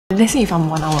let's say if I'm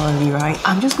 1 hour early, right?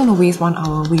 I'm just gonna waste 1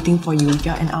 hour waiting for you if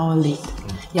you're an hour late.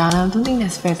 Yeah, and I don't think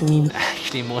that's fair to me.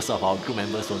 Actually, most of our group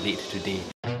members were late today.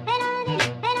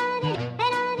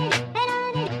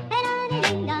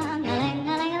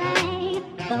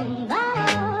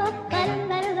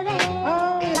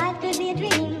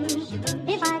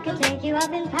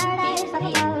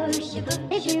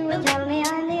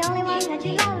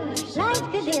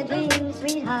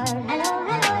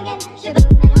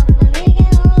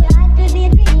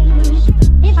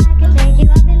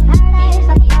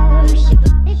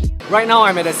 Right now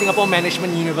I'm at the Singapore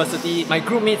Management University. My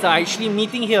group mates are actually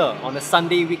meeting here on a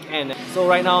Sunday weekend. So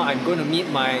right now I'm going to meet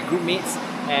my group mates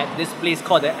at this place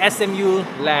called the SMU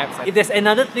Labs. If there's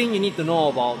another thing you need to know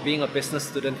about being a business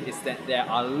student, is that there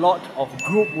are a lot of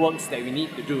group works that we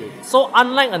need to do. So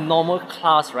unlike a normal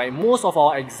class, right, most of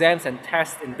our exams and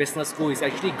tests in business school is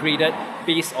actually graded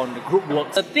based on the group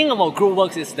works. The thing about group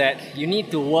works is that you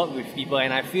need to work with people,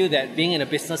 and I feel that being in a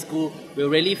business school will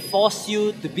really force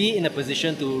you to be in a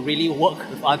position to really work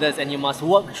with others, and you must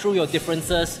work through your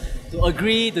differences to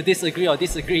agree to disagree or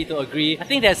disagree to agree. I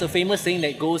think there's a famous saying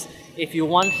that goes, if you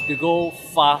want to go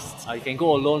fast, you can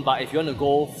go alone, but if you want to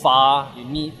go far, you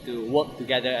need to work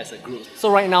together as a group.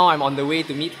 So right now I'm on the way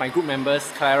to meet my group members,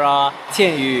 Clara,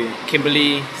 Tianyu,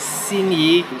 Kimberly,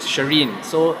 Xinyi, Shireen.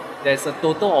 So there's a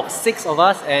total of 6 of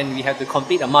us, and we have to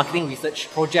complete a marketing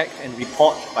research project and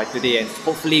report by today, and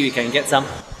hopefully we can get some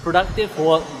productive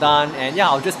work done. And yeah,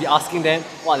 I'll just be asking them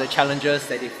what are the challenges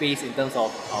that they face in terms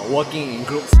of working in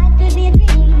groups.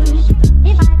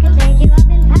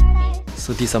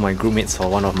 So these are my group mates for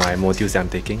one of my modules that I'm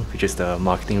taking, which is the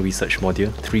marketing research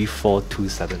module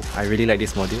 3427. I really like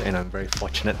this module, and I'm very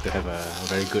fortunate to have a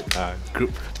very good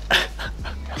group. I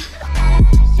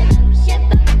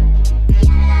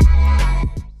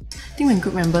think when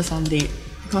group members are late,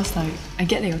 because like I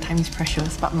get that your time is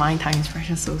precious, but my time is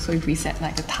precious too. So if we set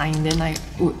like a time, then I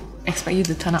would expect you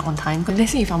to turn up on time. But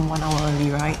let's say if I'm 1 hour early,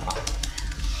 right?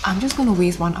 I'm just gonna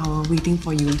waste 1 hour waiting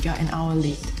for you if you're an hour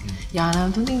late. Yeah, and I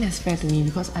don't think that's fair to me,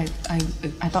 because I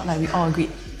thought like we all agreed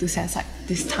to set aside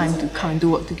this time to come and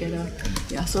do work together.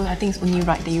 Yeah, so I think it's only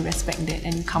right that you respect that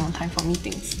and you come on time for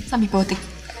meetings. Some people take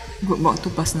group work too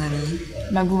personally.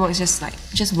 My group work is just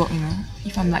work, you know.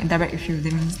 If I'm like direct with you,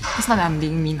 then it's not that I'm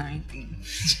being mean or anything.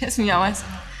 It's just me, I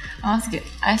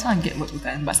just want to get work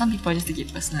done. But some people just take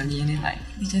it personally, and then like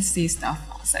they just say stuff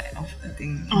outside of the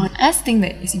thing. I just think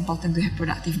that it's important to have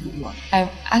productive group work. I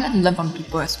like to learn from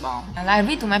people as well. And I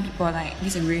really don't mind people like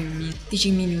disagreeing with me,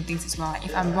 teaching me new things as well. Like,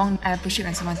 if I'm wrong, I appreciate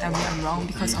when someone tells me I'm wrong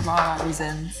because of our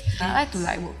reasons. I like to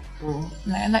like work with people.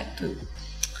 Like I like to,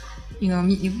 you know,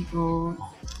 meet new people,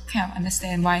 kind of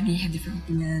understand why they have different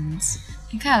opinions,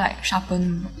 and kind of like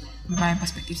sharpen my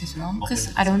perspectives as well.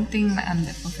 Because I don't think like I'm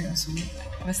that perfect also. Like,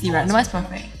 obviously, right? No one's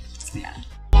perfect. So yeah.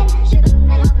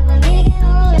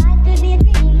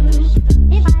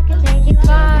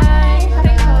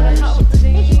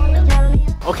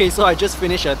 Okay, so I just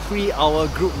finished a 3-hour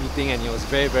group meeting, and it was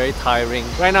very, very tiring.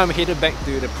 Right now I'm headed back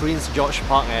to the Prince George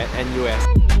Park at NUS.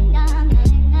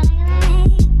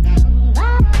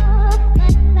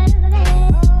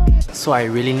 So I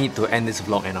really need to end this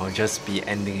vlog, and I'll just be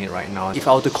ending it right now. If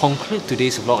I were to conclude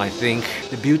today's vlog, I think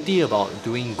the beauty about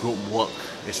doing group work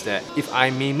is that if I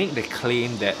may make the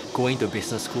claim that going to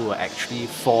business school will actually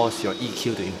force your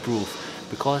EQ to improve,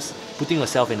 because putting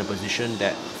yourself in a position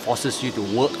that forces you to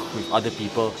work with other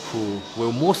people who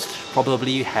will most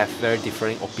probably have very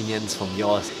different opinions from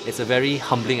yours, it's a very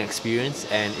humbling experience,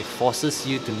 and it forces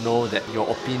you to know that your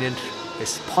opinion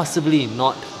is possibly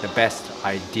not the best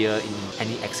idea in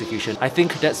any execution. I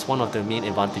think that's one of the main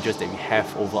advantages that we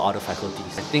have over other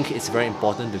faculties. I think it's very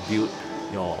important to build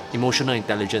your emotional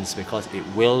intelligence, because it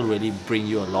will really bring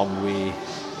you a long way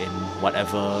in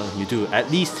whatever you do.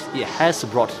 At least it has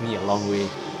brought me a long way.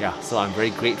 Yeah, so I'm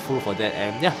very grateful for that,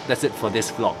 and yeah, that's it for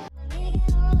this vlog.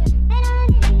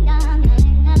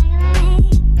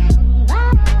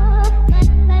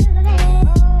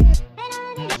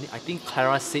 I think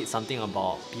Clara said something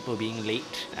about people being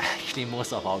late. Actually,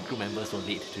 most of our group members were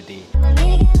late today.